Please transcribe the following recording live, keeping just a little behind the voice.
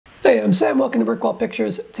Hey, I'm Sam, welcome to Brickwall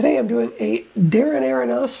Pictures. Today I'm doing a Darren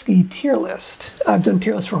Aronofsky tier list. I've done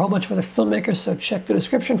tier lists for a whole bunch of other filmmakers, so check the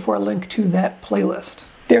description for a link to that playlist.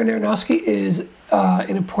 Darren Aronofsky is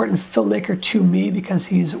an important filmmaker to me because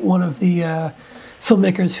he's one of the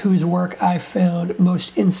filmmakers whose work I found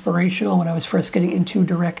most inspirational when I was first getting into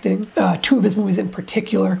directing. Two of his movies in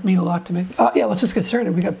particular mean a lot to me. Yeah, let's just get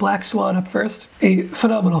started. We got Black Swan up first, a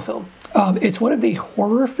phenomenal film. It's one of the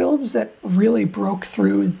horror films that really broke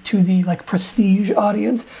through to the prestige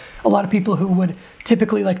audience. A lot of people who would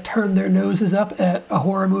typically turn their noses up at a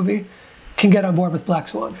horror movie can get on board with Black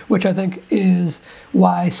Swan, which I think is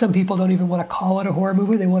why some people don't even want to call it a horror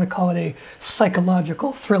movie. They want to call it a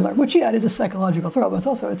psychological thriller, which, yeah, it is a psychological thriller, but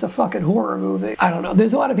it's a fucking horror movie. I don't know.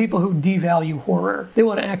 There's a lot of people who devalue horror. They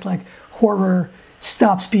want to act like horror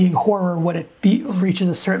stops being horror when it reaches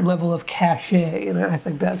a certain level of cachet, and I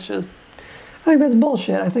think that's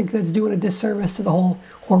bullshit. I think that's doing a disservice to the whole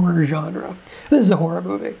horror genre. This is a horror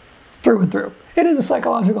movie, through and through. It is a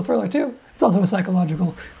psychological thriller, too. It's also a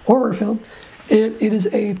psychological horror film, and it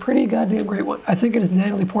is a pretty goddamn great one. I think it is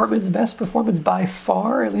Natalie Portman's best performance by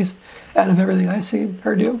far, at least out of everything I've seen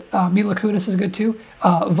her do. Mila Kunis is good, too.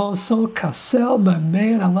 Vincent Cassel, my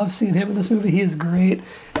man, I love seeing him in this movie. He is great.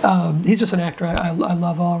 He's just an actor I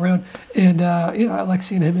love all around, and I like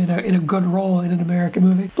seeing him in a good role in an American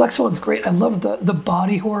movie. Black Swan's great. I love the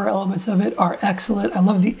body horror elements of it are excellent. I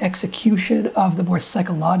love the execution of the more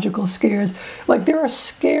psychological scares. There are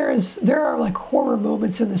scares, there are horror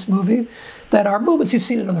moments in this movie that are moments you've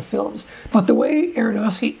seen in other films, but the way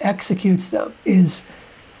Aronofsky executes them is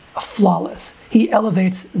flawless. He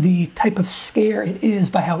elevates the type of scare it is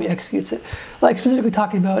by how he executes it. Specifically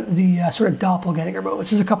talking about the sort of doppelganger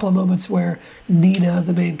moments. There's a couple of moments where Nina,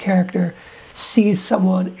 the main character, sees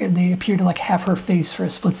someone and they appear to have her face for a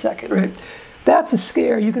split second, right? That's a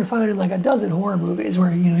scare you can find in a dozen horror movies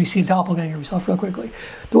where you see a doppelganger of yourself real quickly.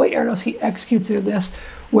 The way Aronofsky executes it in this,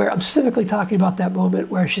 where I'm specifically talking about that moment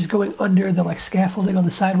where she's going under the scaffolding on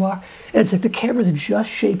the sidewalk, and it's the camera's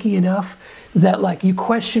just shaky enough that you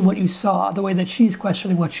question what you saw, the way that she's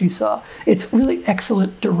questioning what she saw. It's really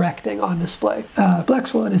excellent directing on display. Black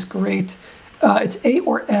Swan is great. It's A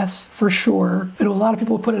or S for sure. I know a lot of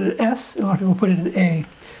people put it in S, and a lot of people put it in A.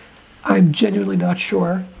 I'm genuinely not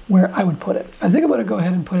sure where I would put it. I think I'm going to go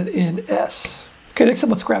ahead and put it in S. Okay, next up,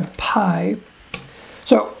 let's grab Pi.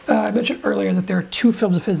 So, I mentioned earlier that there are two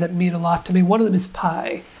films of his that mean a lot to me. One of them is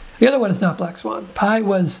Pi. The other one is not Black Swan. Pi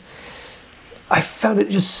was, I found it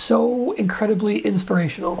just so incredibly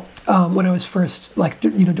inspirational when I was first,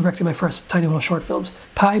 directing my first tiny little short films.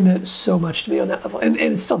 Pi meant so much to me on that level, and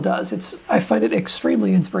it still does. I find it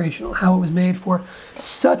extremely inspirational how it was made for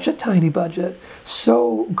such a tiny budget,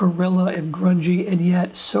 so guerrilla and grungy, and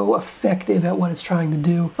yet so effective at what it's trying to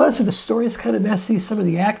do. Honestly, the story is kind of messy. Some of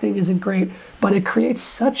the acting isn't great, but it creates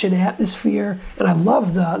such an atmosphere, and I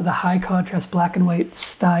love the high contrast black and white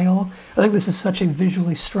style. I think this is such a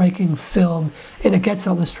visually striking film, and it gets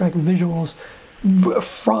all the striking visuals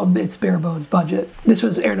from its bare bones budget. This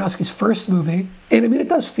was Aronofsky's first movie, and I mean, it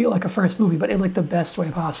does feel like a first movie, but in the best way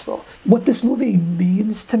possible. What this movie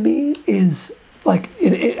means to me is I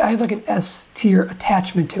have an S tier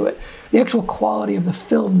attachment to it. The actual quality of the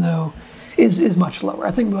film, though, is much lower.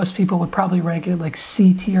 I think most people would probably rank it in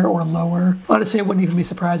C tier or lower. Honestly, I wouldn't even be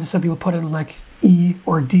surprised if some people put it in E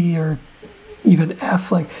or D or even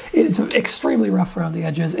F. It's extremely rough around the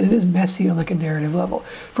edges, and it is messy on a narrative level.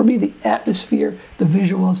 For me, the atmosphere, the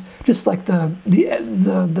visuals, just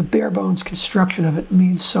the bare bones construction of it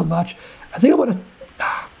means so much. I think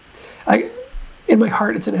in my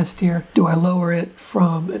heart, it's an S tier. Do I lower it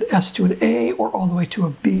from an S to an A or all the way to a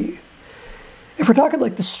B? If we're talking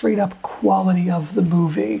the straight up quality of the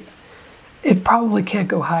movie, it probably can't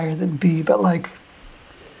go higher than B, but it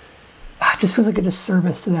just feels like a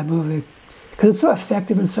disservice to that movie because it's so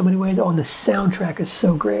effective in so many ways. Oh, and the soundtrack is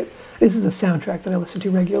so great. This is the soundtrack that I listen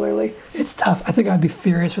to regularly. It's tough. I think I'd be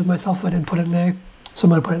furious with myself if I didn't put it in A, so I'm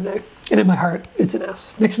going to put it in A. And in my heart, it's an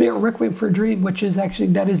S. Next we have Requiem for a Dream, which is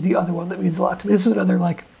that is the other one that means a lot to me. This is another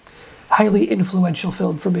highly influential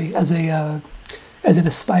film for me as an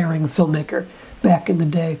aspiring filmmaker back in the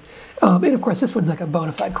day. And of course, this one's a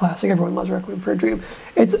bona fide classic. Everyone loves Requiem for a Dream.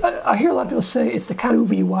 I hear a lot of people say it's the kind of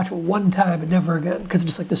movie you watch one time and never again because it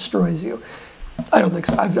just destroys you. I don't think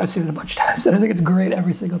so. I've seen it a bunch of times, and I think it's great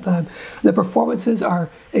every single time. The performances are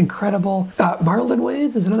incredible. Marlon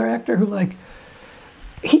Wayans is another actor who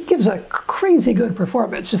he gives a crazy good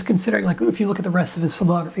performance, just considering if you look at the rest of his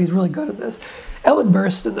filmography, he's really good at this. Ellen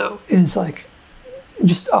Burstyn, though, is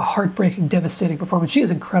just a heartbreaking, devastating performance. She is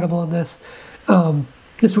incredible in this.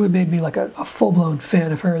 This movie made me like a full-blown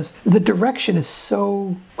fan of hers. The direction is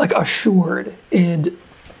so like assured and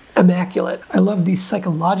immaculate. I love these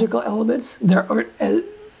psychological elements.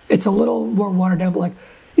 It's a little more watered down, but like,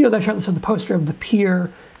 you know, that shot that's on the poster of the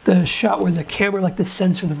pier, the shot where the camera like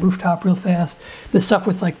descends from the rooftop real fast, the stuff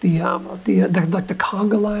with like the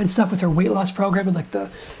conga line stuff with her weight loss program, and like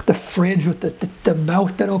the fridge with the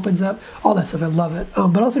mouth that opens up, all that stuff. I love it.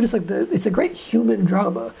 But also just like it's a great human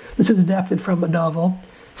drama. This was adapted from a novel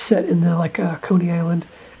set in the like Coney Island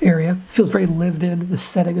area. Feels very lived in. The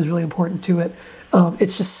setting is really important to it.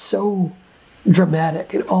 It's just so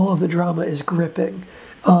dramatic, and all of the drama is gripping.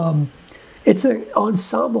 It's an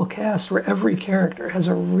ensemble cast where every character has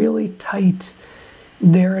a really tight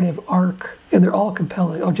narrative arc, and they're all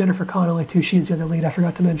compelling. Oh, Jennifer Connelly too, she's the other lead I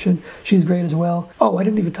forgot to mention. She's great as well. Oh, I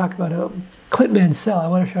didn't even talk about Clint Mansell. I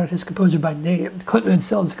want to shout out his composer by name. Clint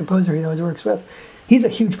Mansell is the composer he always works with. He's a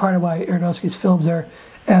huge part of why Aronofsky's films are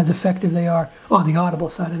as effective they are, on the audible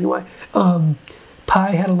side anyway.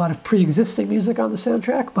 Pi had a lot of pre-existing music on the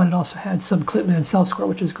soundtrack, but it also had some Clint Mansell score,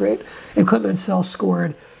 which is great. And Clint Mansell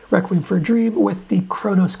scored Requiem for a Dream with the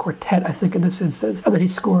Kronos Quartet, I think, in this instance. And then he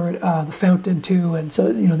scored The Fountain, too. And so,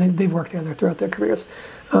 you know, they've worked together throughout their careers.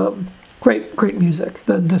 Great music.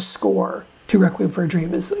 The score to Requiem for a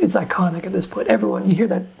Dream it's iconic at this point. Everyone, you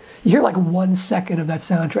hear like 1 second of that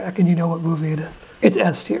soundtrack and you know what movie it is. It's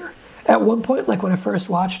S tier. At one point, like when I first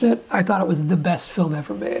watched it, I thought it was the best film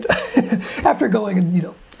ever made. After going and, you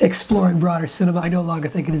know, exploring broader cinema, I no longer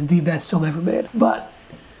think it is the best film ever made. But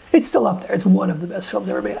it's still up there. It's one of the best films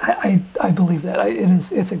ever made. I believe that.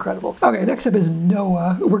 It's incredible. Okay, next up is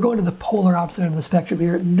Noah. We're going to the polar opposite end of the spectrum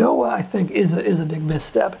here. Noah, I think, is a big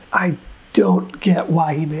misstep. I don't get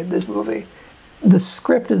why he made this movie. The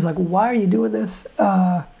script is like, why are you doing this?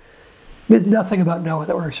 There's nothing about Noah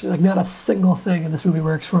that works for me. Like, not a single thing in this movie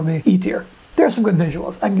works for me. E tier. There are some good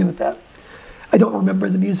visuals. I can give it that. I don't remember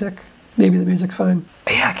the music. Maybe the music's fine.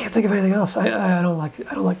 Yeah, I can't think of anything else. I don't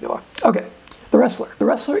like Noah. Okay. The Wrestler. The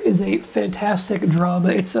Wrestler is a fantastic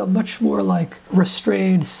drama. It's a much more like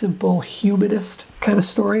restrained, simple, humanist kind of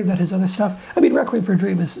story than his other stuff. I mean, Requiem for a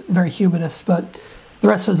Dream is very humanist, but The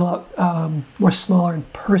Wrestler is a lot more smaller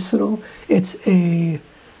and personal. It's a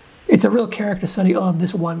real character study on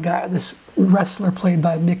this one guy, this wrestler played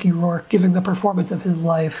by Mickey Rourke, giving the performance of his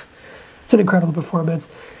life. It's an incredible performance.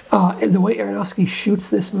 And the way Aronofsky shoots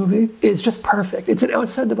this movie is just perfect. It's an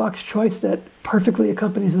outside-the-box choice that perfectly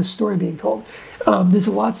accompanies the story being told. There's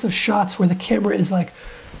lots of shots where the camera is like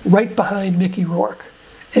right behind Mickey Rourke,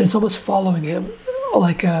 and it's almost following him,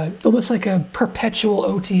 like almost like a perpetual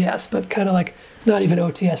OTS, but kind of like not even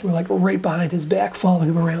OTS. We're like right behind his back, following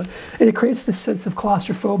him around, and it creates this sense of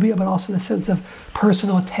claustrophobia, but also the sense of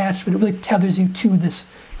personal attachment. It really tethers you to this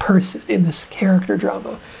person in this character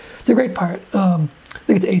drama. It's a great part. I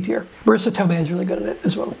think it's A tier. Marissa Tomei is really good at it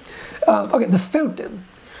as well. Okay, The Fountain.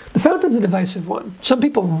 The Fountain's a divisive one. Some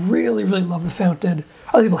people really, really love The Fountain.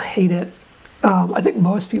 Other people hate it. I think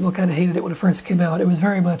most people kind of hated it when it first came out. It was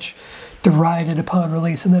very much derided upon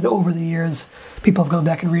release, and then over the years, people have gone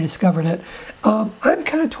back and rediscovered it. I'm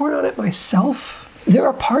kind of torn on it myself. There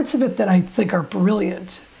are parts of it that I think are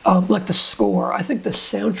brilliant, like the score. I think the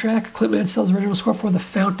soundtrack, Clint Mansell's original score for The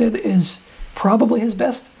Fountain, is probably his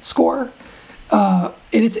best score. And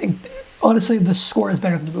it's honestly, the score is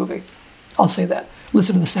better than the movie. I'll say that.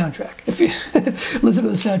 Listen to the soundtrack. If you listen to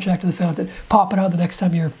the soundtrack to The Fountain, pop it on the next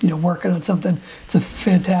time you're working on something. It's a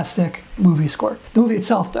fantastic movie score. The movie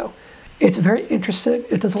itself, though, it's very interesting.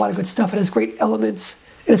 It does a lot of good stuff. It has great elements.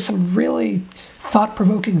 It has some really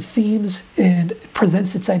thought-provoking themes and it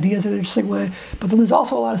presents its ideas in an interesting way. But then there's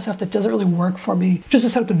also a lot of stuff that doesn't really work for me. Just to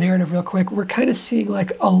set up the narrative real quick, we're kind of seeing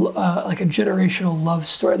like a generational love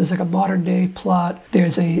story. There's like a modern-day plot.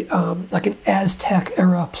 There's a like an Aztec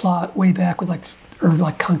era plot way back with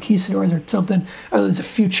like conquistadors or something. Or there's a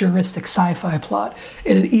futuristic sci-fi plot.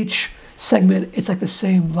 And in each segment, it's like the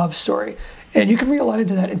same love story. And you can read a lot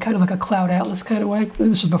into that in kind of like a Cloud Atlas kind of way.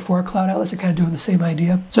 This was before Cloud Atlas, and kind of doing the same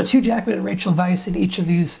idea. So it's Hugh Jackman and Rachel Weisz in each of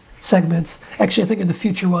these segments. Actually, I think in the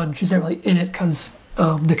future one, she's not really in it because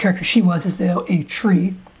the character she was is now a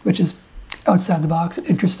tree, which is outside the box and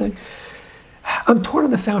interesting. I'm torn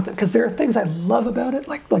on The Fountain because there are things I love about it,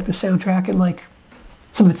 like the soundtrack and like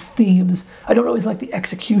some of its themes. I don't always like the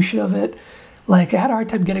execution of it. Like I had a hard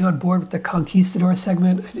time getting on board with the Conquistador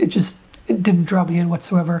segment. It didn't draw me in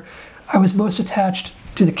whatsoever. I was most attached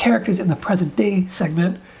to the characters in the present day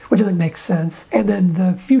segment, which I think makes sense. And then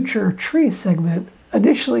the future tree segment,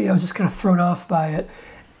 initially I was just kind of thrown off by it.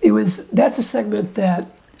 That's a segment that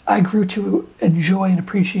I grew to enjoy and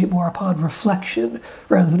appreciate more upon reflection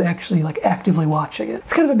rather than actually like actively watching it.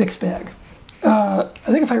 It's kind of a mixed bag. I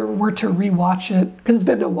think if I were to rewatch it, because it's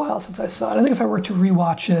been a while since I saw it, I think if I were to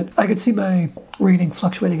rewatch it, I could see my rating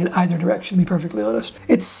fluctuating in either direction, to be perfectly honest.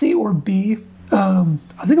 It's C or B. I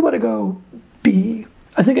think I'm going to go B.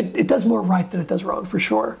 I think it does more right than it does wrong, for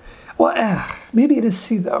sure. Well, maybe it is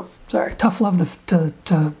C, though. Sorry, tough love to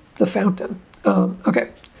The Fountain.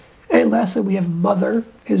 Okay. And lastly, we have Mother,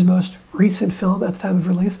 his most recent film at the time of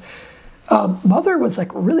release. Mother was like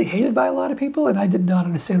really hated by a lot of people, and I did not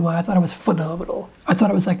understand why. I thought it was phenomenal. I thought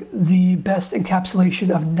it was like the best encapsulation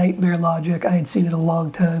of nightmare logic I had seen in a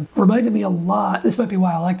long time. Reminded me a lot, this might be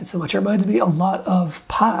why I liked it so much, it reminded me a lot of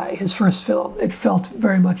Pi, his first film. It felt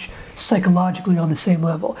very much psychologically on the same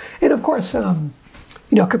level. And of course, you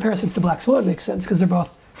know, comparisons to Black Swan make sense because they're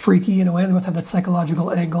both freaky in a way, they both have that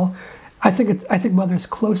psychological angle. I think Mother's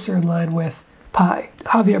closer in line with Pi.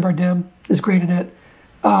 Javier Bardem is great in it.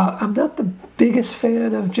 I'm not the biggest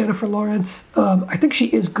fan of Jennifer Lawrence. I think she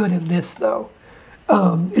is good in this, though.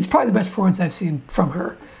 It's probably the best performance I've seen from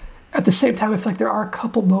her. At the same time, I feel like there are a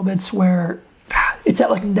couple moments where it's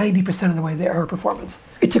at like 90% of the way there, her performance.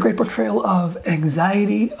 It's a great portrayal of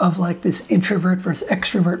anxiety, of like this introvert versus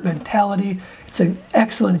extrovert mentality. It's an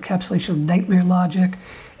excellent encapsulation of nightmare logic.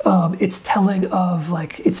 It's telling of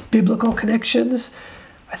like its biblical connections.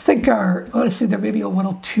 I think honestly, they're maybe a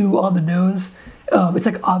little too on the nose. It's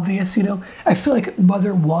like obvious, you know. I feel like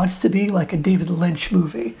Mother wants to be like a David Lynch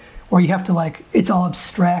movie where you have to like, it's all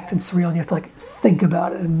abstract and surreal and you have to like think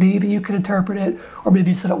about it and maybe you can interpret it or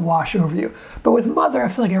maybe just let it wash over you. But with Mother, I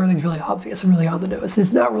feel like everything's really obvious and really on the nose.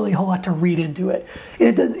 There's not really a whole lot to read into it.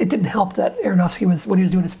 And it didn't help that Aronofsky was, when he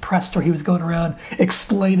was doing his press tour, he was going around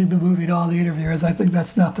explaining the movie to all the interviewers. I think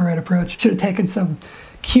that's not the right approach. Should have taken some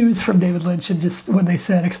cues from David Lynch and just, when they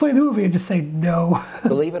said, explain the movie, and just say no.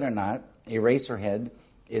 Believe it or not, Eraserhead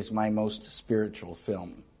is my most spiritual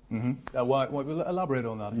film. Mm-hmm. What elaborate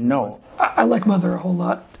on that? No. I like Mother a whole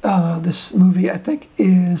lot. This movie, I think,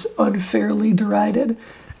 is unfairly derided.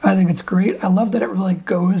 I think it's great. I love that it really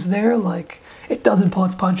goes there. Like, it doesn't pull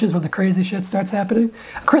its punches when the crazy shit starts happening.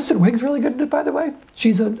 Kristen Wiig's really good in it, by the way.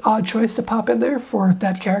 She's an odd choice to pop in there for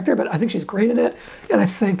that character, but I think she's great in it. And I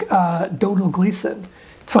think Domhnall Gleeson,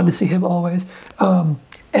 it's fun to see him always.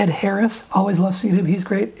 Ed Harris, always love seeing him. He's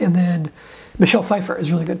great. And then Michelle Pfeiffer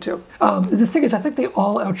is really good too. The thing is, I think they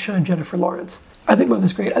all outshine Jennifer Lawrence. I think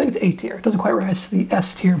Mother's great. I think it's A tier. It doesn't quite rise to the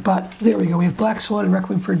S tier, but there we go. We have Black Swan and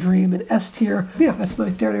Requiem for a Dream in S tier. Yeah, that's my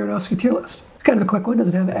Darren Aronofsky tier list. Kind of a quick one.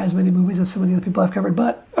 Doesn't have as many movies as some of the other people I've covered,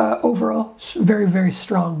 but overall, very, very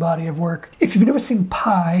strong body of work. If you've never seen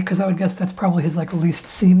Pi, because I would guess that's probably his like least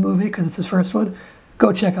seen movie because it's his first one,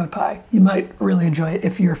 go check out Pi. You might really enjoy it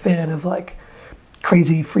if you're a fan of like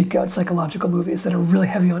crazy freak out psychological movies that are really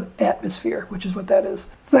heavy on atmosphere, which is what that is.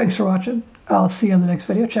 Thanks for watching. I'll see you on the next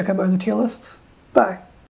video. Check out my other tier lists. Bye.